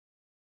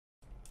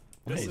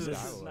This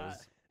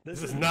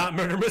is not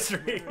murder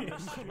mystery.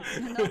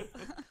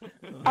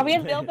 Are we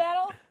in build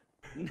battle?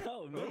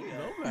 No, no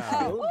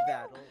battle. Build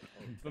battle.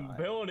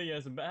 Ability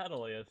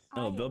battle, yes.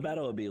 No, build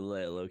battle would be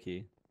lit, low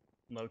key.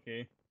 Low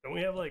key. Don't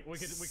we have like We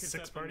could six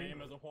set the party?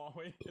 name as a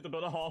Huahwi. To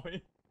build a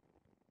Huahwi.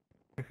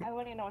 I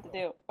wouldn't even know what to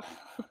do.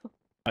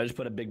 I just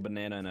put a big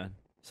banana in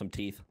some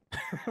teeth.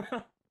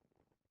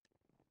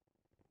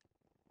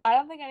 I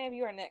don't think any of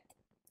you are Nick.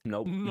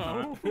 Nope.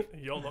 No.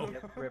 YOLO.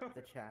 Rip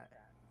the chat.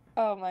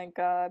 Oh my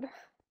god.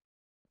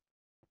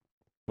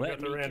 Let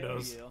the me kill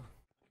randos. you,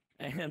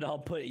 and I'll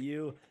put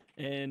you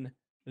in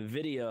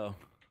video.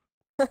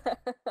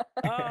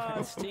 Oh,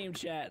 it's team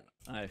chat.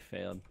 I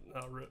failed.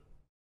 Oh, rip.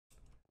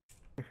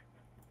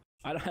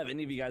 I don't have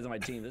any of you guys on my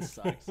team. This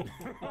sucks. Oh,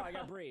 I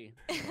got Bree.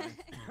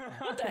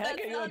 What the heck?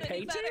 Are you a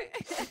painter?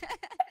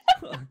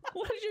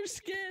 What is your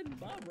skin,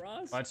 Bob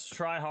Ross? Let's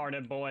try hard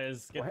it,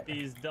 boys. Get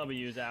these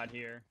W's out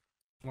here.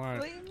 What?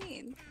 What do you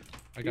mean?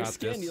 I Your got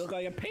skin, this. you look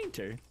like a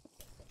painter.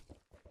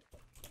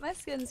 My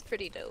skin's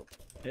pretty dope.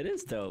 It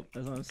is dope.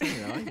 That's what I'm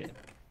saying. I like it.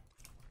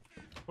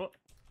 Well,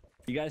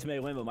 You guys may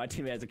win, but my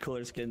team has a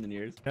cooler skin than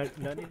yours.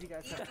 None of you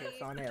guys have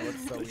tips on it. It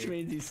looks so Which weird.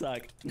 means you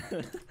suck.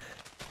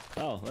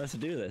 Oh, let's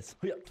do this.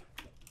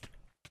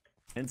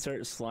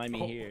 Insert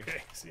slimy here.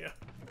 Okay, so yeah.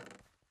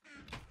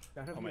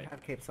 None of Oh, you my-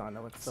 have capes on.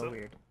 It looks so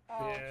weird.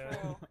 Oh, Yeah.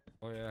 true.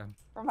 Oh yeah.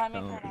 Remind me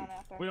to Oh. turn on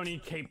after. we don't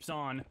need capes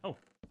on. Oh.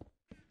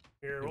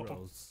 Here,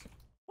 Heroes.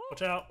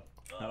 watch out.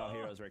 Not all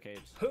heroes wear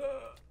capes.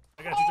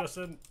 I got you,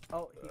 Justin.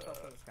 Oh, he fell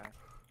from the sky.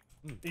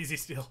 Easy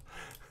steal.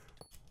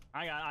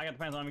 I got the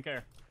pants on. I don't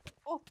care.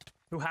 Oh.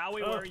 Huahwi,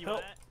 where are you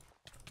help.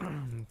 at?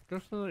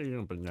 Just eating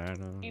a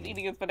banana. He's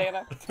eating his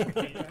banana.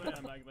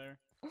 I'm back there.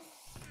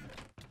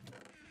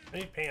 I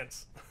need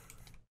pants.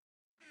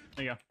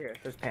 There you go. Here,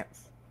 there's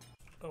pants.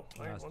 Oh,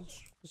 iron Nice.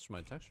 ones. This is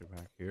my texture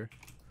pack here.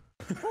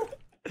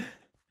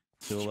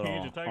 Do a little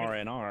Change the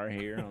target. R&R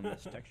here on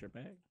this texture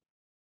pack.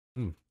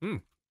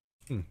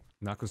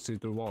 Not gonna see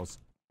through walls.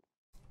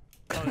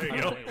 Oh, there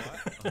you go.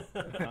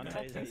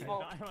 Dante's That's here.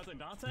 full. I was like,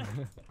 Dante?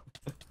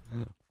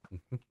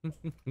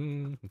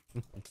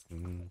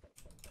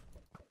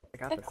 I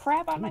got The this.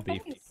 crap on my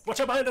beef. face. Watch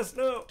out behind us.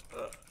 No.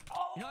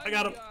 Oh, I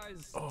got him.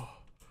 Guys. Oh.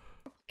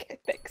 okay,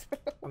 thanks.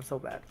 I'm so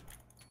bad.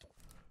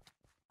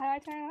 How do I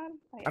turn it on?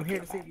 Oh, yeah, I'm here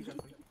to turn it save you,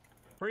 Justin.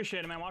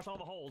 Appreciate it, man. Watch all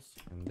the holes.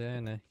 And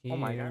then a Oh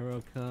my God.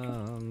 hero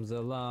comes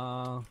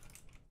along.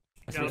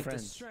 That's Got my him. The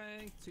friends.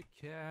 strength to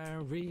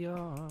carry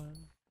on.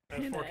 I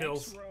have 4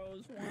 kills.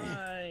 Rose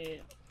white.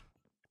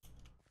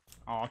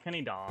 Oh,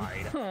 Kenny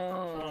died.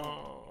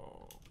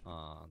 Oh.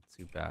 Aw,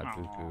 too bad,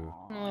 Boo Boo.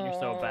 Aw, you're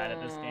so bad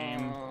at this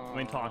game. Let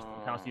me toss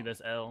you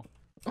this L.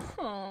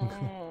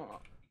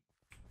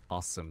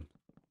 Awesome.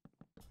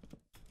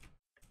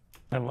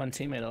 I have one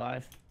teammate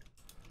alive.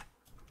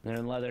 They're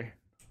in leather.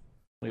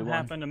 We What won.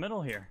 happened in the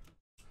middle here?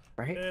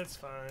 Right? It's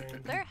fine.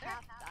 They're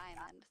half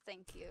diamond,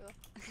 thank you.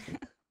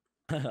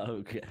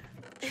 Okay,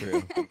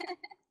 true.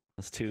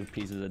 Those 2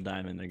 pieces of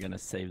diamond, they're gonna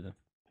save them.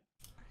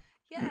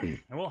 Yeah.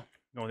 I will.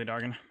 Go with you,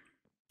 Dargon.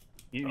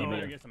 You Oh.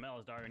 better get some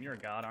L's, Dargon. You're a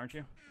god, aren't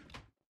you?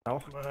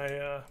 No.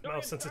 My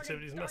mouse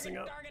sensitivity is messing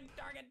up.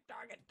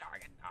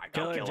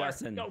 Kill Go her, kill her.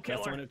 Justin. Go That's kill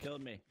the her. one who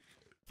killed me.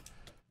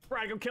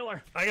 Brad, go kill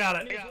her. I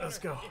got it. Let's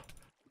go.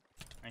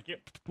 Thank you.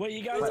 Wait,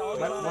 you guys all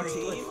got on a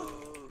team?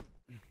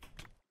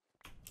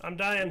 I'm Are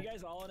dying. you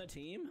guys all on a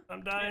team?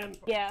 I'm dying.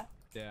 Yeah.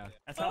 Yeah.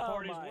 That's how Oh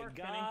parties my work,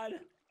 Kenny. god.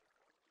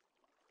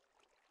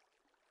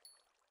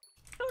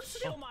 Don't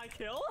steal my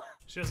kill.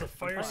 She has a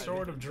fire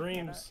sword of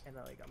dreams. And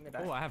like, I'm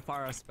gonna Oh, die. I have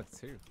fire aspect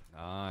too.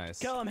 Nice.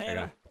 Kill him, I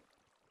Hannah. got-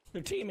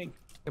 They're teaming.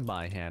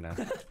 Goodbye, Hannah.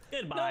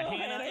 Goodbye, No,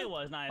 Hannah. Hannah. It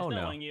was nice Oh, no.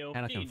 knowing you.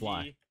 Hannah can GG.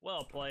 fly.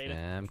 Well played.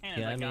 I'm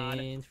Hannah's a god.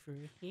 coming for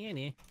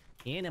Hannah.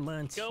 Hannah Go on,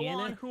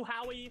 Montana.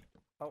 Huahwi.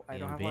 Oh, I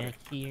don't And have water.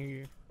 back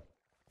here.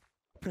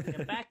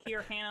 Get back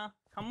here, Hannah.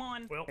 Come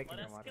on. Well, Take Let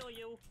me us water. kill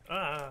you.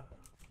 ah.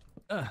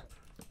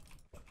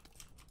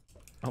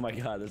 Oh my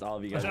god, there's all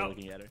of you guys Watch are out.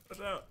 looking at her.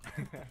 Watch out.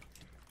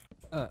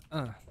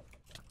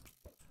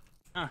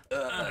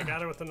 I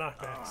got her with the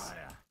knockbacks.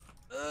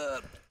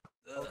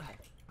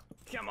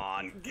 Come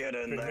on, get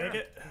in Can we there. make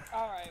it?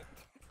 Alright.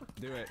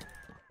 Do it.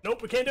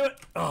 Nope, we can't do it.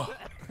 Oh.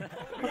 Why would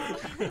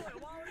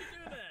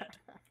you do that?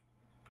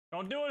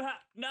 Don't do it.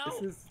 No.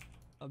 This is.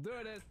 I'm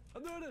doing it.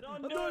 I'm doing it. Don't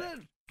I'm do doing it.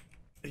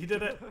 it. He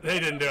did it. They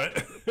didn't do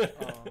it.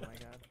 Oh my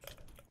god.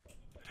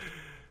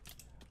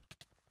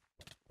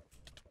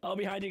 All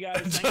behind you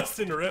guys.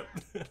 Justin rip.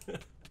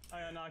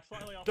 I got knocked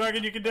slightly off.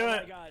 Dargon, you can do Oh my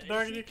it. god.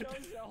 Dargon, She you can.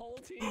 kills the whole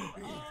team.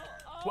 Oh,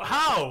 Well,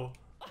 how?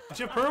 Did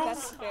you have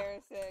That's pearls?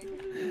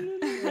 embarrassing.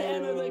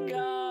 Hannah the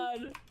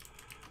god.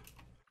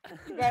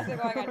 You guys are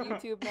going on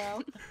YouTube now.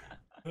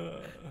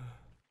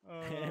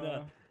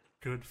 Hannah.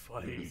 Good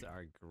fight. These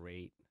are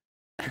great.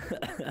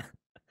 The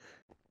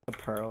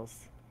pearls.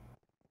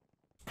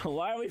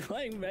 Why are we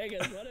playing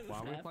Vegas? What is Why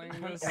are we happening?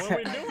 playing this? What are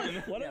we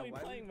doing? What Yeah, are we why-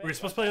 playing We were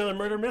supposed to play another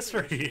murder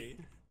mystery.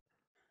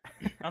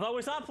 I thought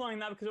we stopped playing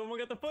that because we won't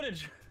get the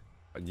footage.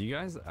 You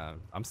guys,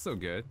 I'm still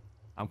good.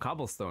 I'm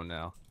cobblestone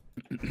now.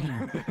 Let's We're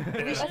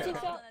do all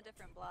so. in a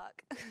different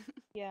block.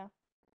 Yeah.